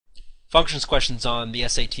Functions questions on the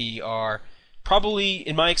SAT are probably,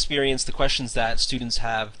 in my experience, the questions that students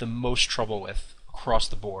have the most trouble with across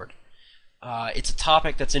the board. It's a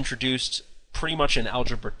topic that's introduced pretty much in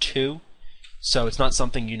Algebra 2, so it's not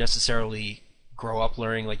something you necessarily grow up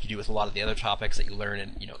learning like you do with a lot of the other topics that you learn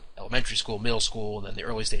in, elementary school, middle school, and then the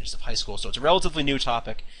early stages of high school. So it's a relatively new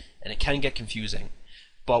topic, and it can get confusing.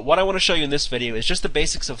 But what I want to show you in this video is just the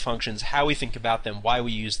basics of functions, how we think about them, why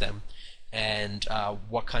we use them, and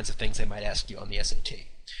what kinds of things they might ask you on the SAT.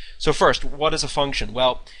 So first, what is a function?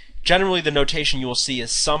 Well, generally the notation you will see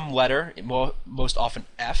is some letter, most often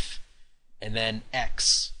f, and then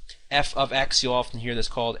x. F of x, you'll often hear this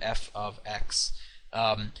called f of x.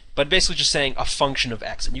 But basically just saying a function of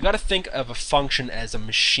x. And you got to think of a function as a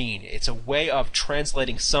machine. It's a way of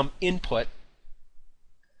translating some input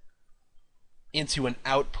into an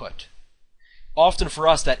output. Often for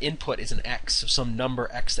us, that input is an x, so some number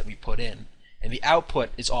x that we put in. And the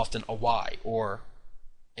output is often a y, or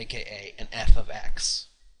aka an f of x.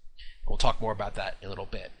 We'll talk more about that in a little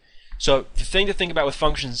bit. So the thing to think about with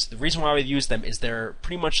functions, the reason why we use them is they're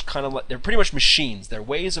pretty much machines. They're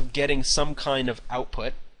ways of getting some kind of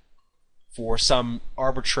output for some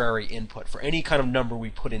arbitrary input, for any kind of number we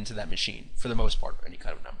put into that machine, for the most part, any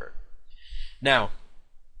kind of number. Now,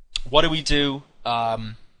 what do we do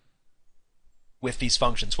with these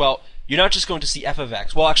functions? Well, you're not just going to see f of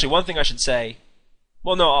x. Well, actually, one thing I should say,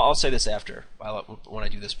 well, no, I'll say this after, when I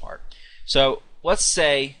do this part. So let's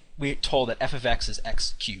say we're told that f of x is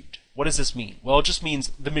x cubed. What does this mean? Well, it just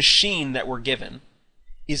means the machine that we're given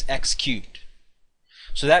is x cubed.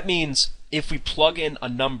 So that means if we plug in a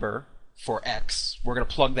number for x, we're going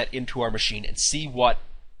to plug that into our machine and see what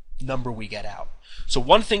number we get out. So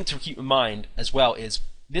one thing to keep in mind as well is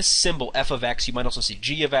this symbol f of x, you might also see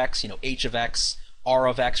g of x, h of x, r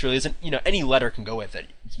of x, really isn't, any letter can go with it.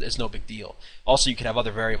 It's no big deal. Also, you can have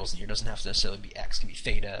other variables in here. It doesn't have to necessarily be x. It can be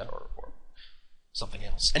theta or something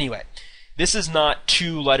else. Anyway, this is not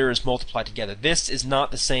two letters multiplied together. This is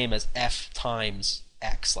not the same as f times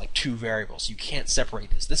x, like two variables. You can't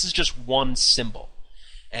separate this. This is just one symbol.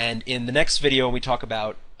 And in the next video, when we talk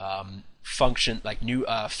about function, like new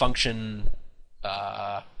function,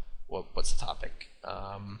 what's the topic?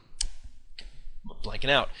 Blanking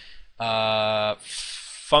out.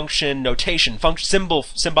 Function notation,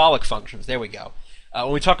 symbolic functions. There we go.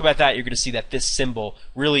 When we talk about that, you're going to see that this symbol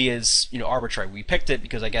really is, arbitrary. We picked it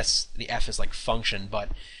because I guess the f is like function, but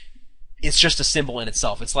it's just a symbol in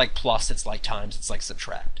itself. It's like plus, it's like times, it's like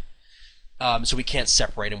subtract. So we can't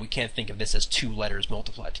separate them. We can't think of this as two letters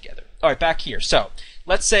multiplied together. All right, back here. So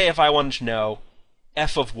let's say if I wanted to know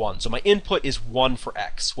f of 1. So my input is 1 for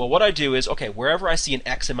x. Well, what I do is, okay, wherever I see an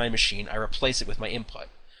x in my machine, I replace it with my input.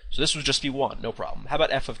 So this would just be 1, no problem. How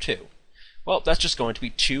about f of 2? Well, that's just going to be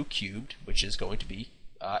 2 cubed, which is going to be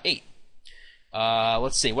 8.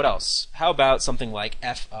 Let's see, what else? How about something like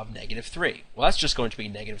f of negative 3? Well, that's just going to be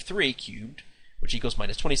negative 3 cubed, which equals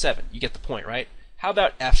minus 27. You get the point, right? How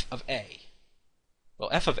about f of a? Well,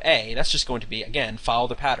 f of a, that's just going to be, again, follow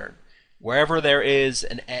the pattern. Wherever there is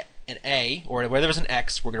an a, or where there's an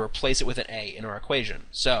x, we're going to replace it with an a in our equation.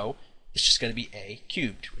 So it's just going to be a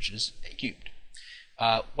cubed, which is a cubed.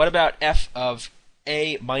 What about f of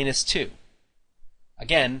a minus 2?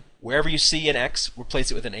 Again, wherever you see an x, replace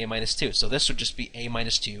it with an a minus 2. So this would just be a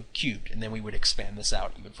minus 2 cubed, and then we would expand this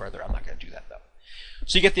out even further. I'm not going to do that, though.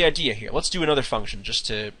 So you get the idea here. Let's do another function just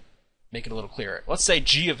to make it a little clearer. Let's say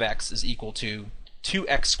g of x is equal to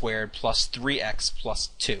 2x squared plus 3x plus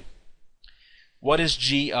 2. What is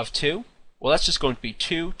g of 2? Well, that's just going to be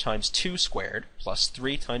 2 times 2 squared plus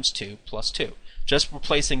 3 times 2 plus 2. Just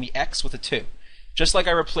replacing the x with a 2. Just like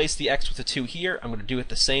I replaced the x with a 2 here, I'm going to do it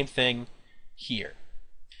the same thing here.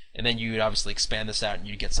 And then you would obviously expand this out and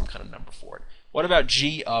you get some kind of number for it. What about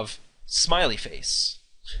g of smiley face?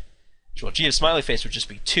 Well, g of smiley face would just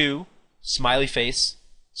be 2 smiley face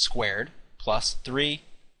squared plus 3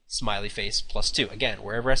 smiley face plus 2. Again,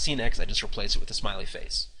 wherever I see an x, I just replace it with a smiley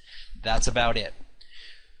face. That's about it.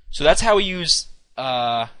 So that's how we use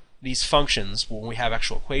these functions when we have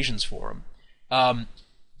actual equations for them.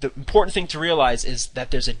 The important thing to realize is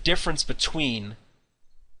that there's a difference between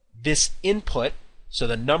this input, so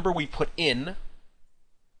the number we put in,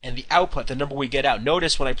 and the output, the number we get out.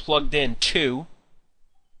 Notice when I plugged in 2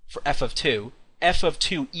 for f of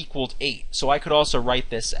 2 equaled 8. So I could also write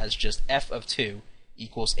this as just f of 2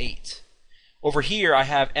 equals 8. Over here I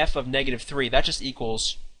have f of negative 3. That just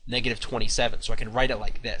equals negative 27. So I can write it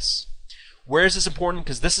like this. Where is this important?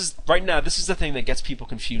 Because this is, right now, this is the thing that gets people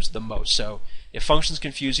confused the most. So if functions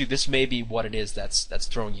confuse you, this may be what it is that's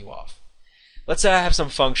throwing you off. Let's say I have some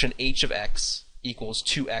function h of x equals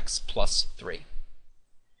 2x plus 3.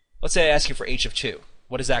 Let's Let's say I ask you for h of 2.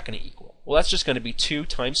 What is that going to equal? Well, that's just going to be 2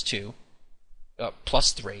 times 2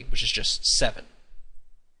 plus 3, which is just 7.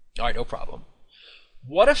 All right, no problem.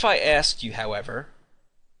 What if I asked you, however,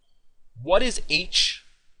 what is h?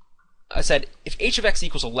 I said, if h of x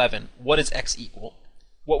equals 11, what does x equal?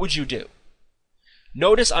 What would you do?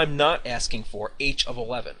 Notice I'm not asking for h of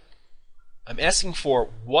 11. I'm asking for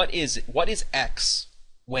what is x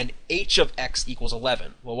when h of x equals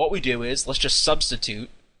 11. Well, what we do is, let's just substitute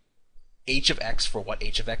h of x for what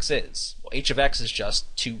h of x is. Well, h of x is just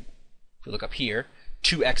 2, if we look up here,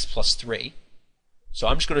 2x plus 3. So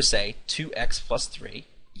I'm just going to say 2x plus 3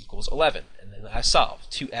 equals 11. And then I solve.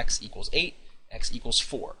 2x equals 8, x equals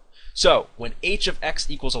 4. So when h of x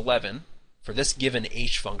equals 11, for this given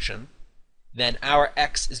h function, then our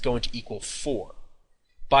x is going to equal 4.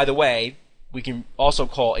 By the way, we can also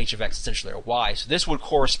call h of x essentially a y. So this would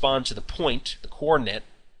correspond to the point, the coordinate,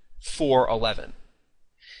 4, 11.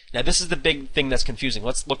 Now this is the big thing that's confusing.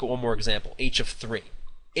 Let's look at one more example, h of 3.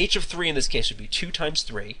 h of 3 in this case would be 2 times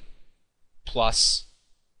 3 plus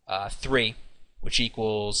 3, which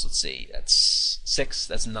equals, let's see, that's 6,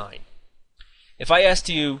 that's 9. If I asked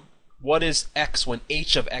you, what is x when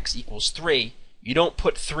h of x equals 3, you don't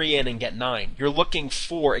put 3 in and get 9. You're looking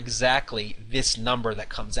for exactly this number that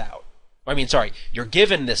comes out. I mean, sorry, you're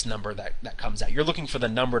given this number that comes out. You're looking for the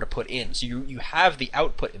number to put in. So you have the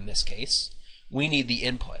output in this case. We need the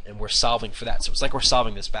input, and we're solving for that. So it's like we're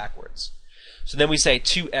solving this backwards. So then we say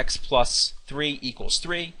 2x plus 3 equals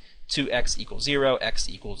 3, 2x equals 0, x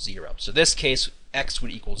equals 0. So this case, x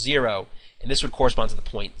would equal 0, and this would correspond to the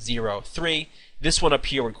point 0, 3. This one up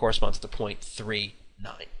here would correspond to the point 3,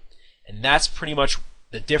 9. And that's pretty much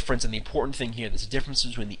the difference, and the important thing here, there's a difference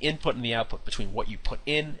between the input and the output, between what you put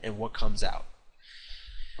in and what comes out.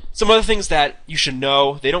 Some other things that you should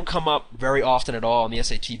know, they don't come up very often at all in the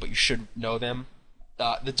SAT, but you should know them.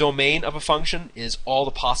 The domain of a function is all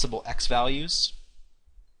the possible x values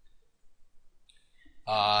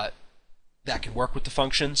that can work with the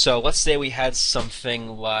function. So let's say we had something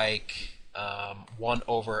like 1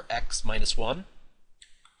 over x minus 1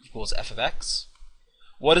 equals f of x.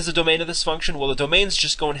 What is the domain of this function? Well, the domain is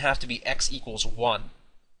just going to have to be x equals 1.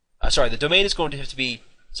 The domain is going to have to be,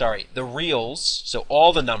 the reals, so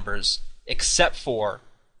all the numbers, except for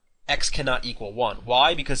x cannot equal 1.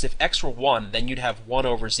 Why? Because if x were 1, then you'd have 1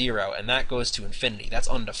 over 0, and that goes to infinity. That's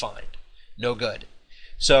undefined. No good.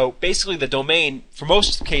 So basically the domain, for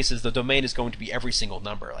most cases, the domain is going to be every single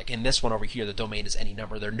number. Like in this one over here, the domain is any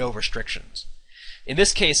number. There are no restrictions. In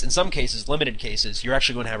this case, in some cases, limited cases, you're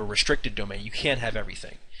actually going to have a restricted domain. You can't have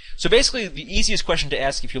everything. So basically, the easiest question to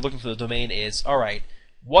ask if you're looking for the domain is, all right,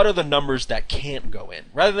 what are the numbers that can't go in?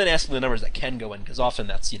 Rather than asking the numbers that can go in, because often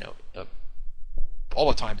that's, all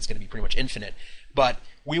the time it's going to be pretty much infinite. But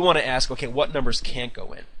we want to ask, okay, what numbers can't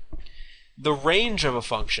go in? The range of a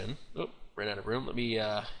function, ran out of room. Let me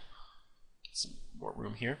get some more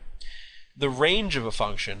room here. The range of a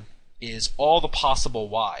function is all the possible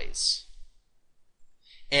y's.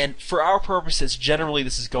 And for our purposes, generally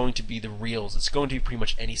this is going to be the reals. It's going to be pretty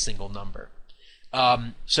much any single number.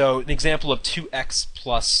 So an example of 2x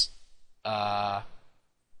plus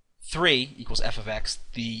 3 equals f of x.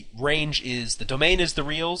 The range is, the domain is the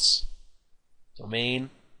reals, and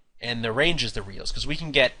the range is the reals, because we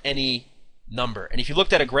can get any number. And if you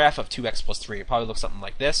looked at a graph of 2x plus 3, it probably looks something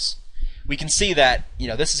like this. We can see that,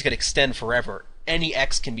 this is going to extend forever. Any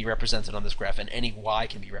x can be represented on this graph, and any y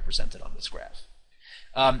can be represented on this graph.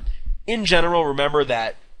 In general, remember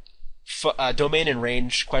that domain and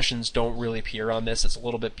range questions don't really appear on this. It's a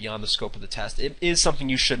little bit beyond the scope of the test. It is something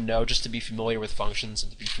you should know just to be familiar with functions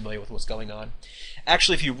and to be familiar with what's going on.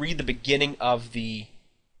 Actually, if you read the beginning of the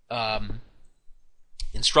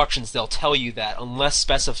instructions, they'll tell you that unless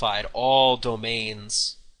specified, all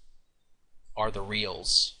domains are the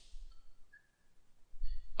reals.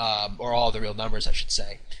 Or all the real numbers, I should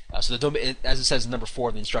say. So the domain, as it says in number 4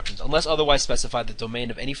 of the instructions, unless otherwise specified, the domain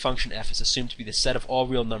of any function f is assumed to be the set of all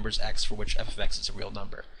real numbers x for which f of x is a real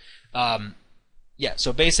number.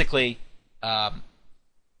 So basically,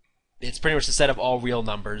 it's pretty much the set of all real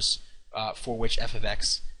numbers for which f of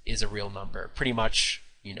x is a real number. Pretty much,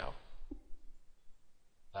 if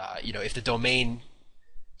the domain,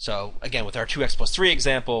 so again, with our 2x plus 3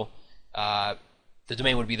 example, the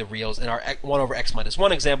domain would be the reals. In our 1 over x minus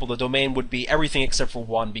 1 example, the domain would be everything except for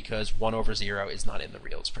 1, because 1 over 0 is not in the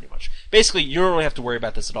reals, pretty much. Basically, you don't really have to worry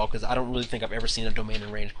about this at all, because I don't really think I've ever seen a domain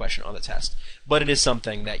and range question on the test. But it is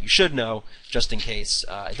something that you should know, just in case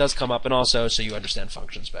it does come up, and also so you understand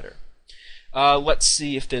functions better. Let's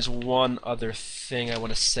see if there's one other thing I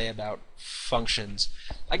want to say about functions.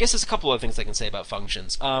 I guess there's a couple other things I can say about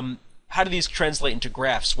functions. how do these translate into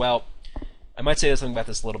graphs? Well, I might say something about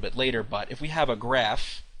this a little bit later, but if we have a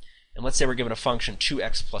graph, and let's say we're given a function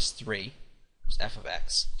 2x plus 3, which is f of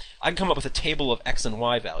x, I can come up with a table of x and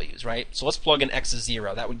y values, right? So let's plug in x is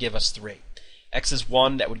 0. That would give us 3. X is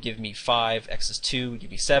 1. That would give me 5. X is 2 would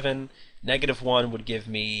give me 7. Negative 1 would give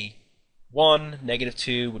me 1. Negative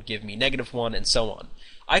 2 would give me negative 1, and so on.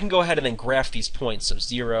 I can go ahead and then graph these points. So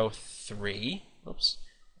 0, 3,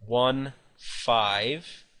 1,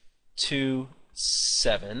 5, 2,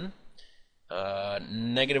 7,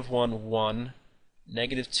 negative 1, 1,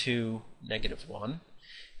 negative 2, negative 1.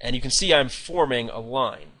 And you can see I'm forming a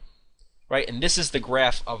line, right? And this is the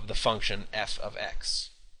graph of the function f of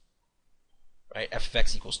x, right? F of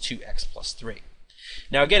x equals 2x plus 3.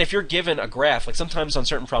 Now again, if you're given a graph, like sometimes on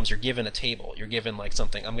certain problems you're given a table, you're given like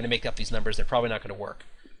something, I'm going to make up these numbers, they're probably not going to work,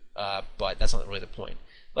 but that's not really the point.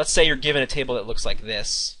 Let's say you're given a table that looks like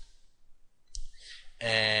this,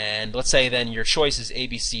 and let's say then your choice is A,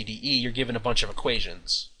 B, C, D, E, you're given a bunch of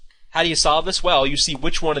equations. How do you solve this? Well, you see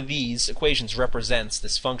which one of these equations represents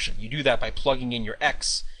this function. You do that by plugging in your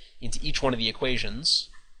x into each one of the equations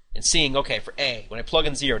and seeing, okay, for A, when I plug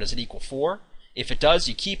in 0, does it equal 4? If it does,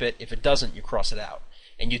 you keep it. If it doesn't, you cross it out.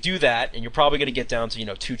 And you do that, and you're probably going to get down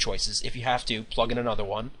to 2 choices. If you have to, plug in another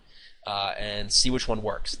one and see which one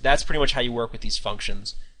works. That's pretty much how you work with these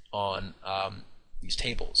functions on these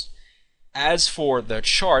tables. As for the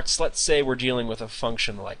charts, let's say we're dealing with a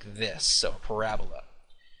function like this, so a parabola.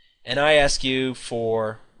 And I ask you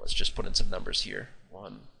for, let's just put in some numbers here.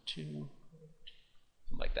 1, 2, something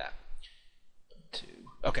like that. 2.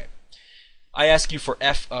 Okay. I ask you for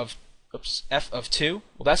f of 2.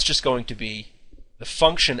 Well, that's just going to be the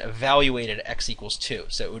function evaluated at x equals 2.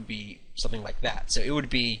 So it would be something like that. So it would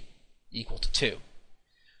be equal to 2.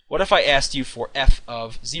 What if I asked you for f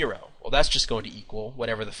of 0? Well, that's just going to equal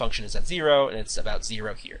whatever the function is at 0, and it's about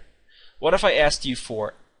 0 here. What if I asked you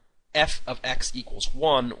for f of x equals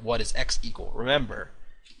 1? What does x equal? Remember,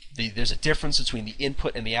 there's a difference between the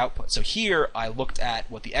input and the output. So here I looked at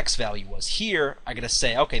what the x value was. Here I got to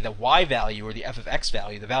say, okay, the y value, or the f of x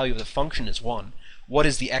value, the value of the function is 1. What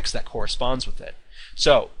is the x that corresponds with it?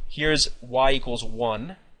 So here's y equals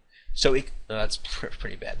 1. So that's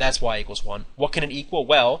pretty bad. That's y equals 1. What can it equal?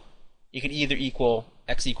 Well, it can either equal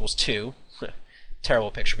x equals 2.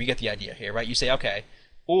 Terrible picture, but you get the idea here, right? You say, okay,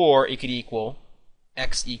 or it could equal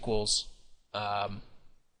x equals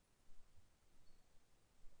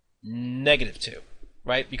negative 2,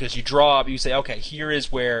 right? Because you draw up, you say, okay, here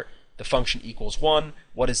is where the function equals 1.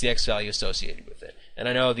 What is the x value associated with it? And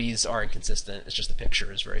I know these are inconsistent. It's just the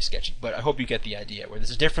picture is very sketchy. But I hope you get the idea, where there's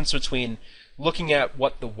a difference between looking at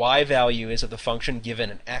what the y value is of the function given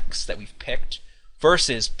an x that we've picked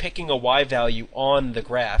versus picking a y value on the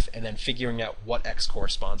graph and then figuring out what x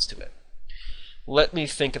corresponds to it. Let me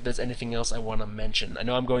think if there's anything else I want to mention. I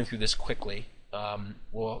know I'm going through this quickly.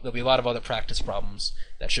 Well, there'll be a lot of other practice problems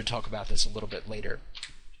that should talk about this a little bit later.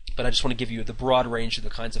 But I just want to give you the broad range of the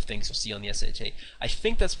kinds of things you'll see on the SAT. I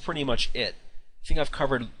think that's pretty much it. I think I've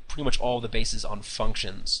covered pretty much all the bases on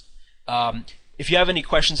functions. If you have any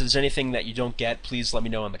questions, if there's anything that you don't get, please let me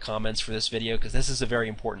know in the comments for this video, because this is a very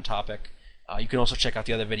important topic. You can also check out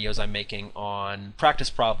the other videos I'm making on practice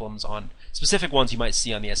problems, on specific ones you might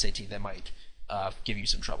see on the SAT that might give you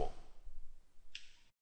some trouble.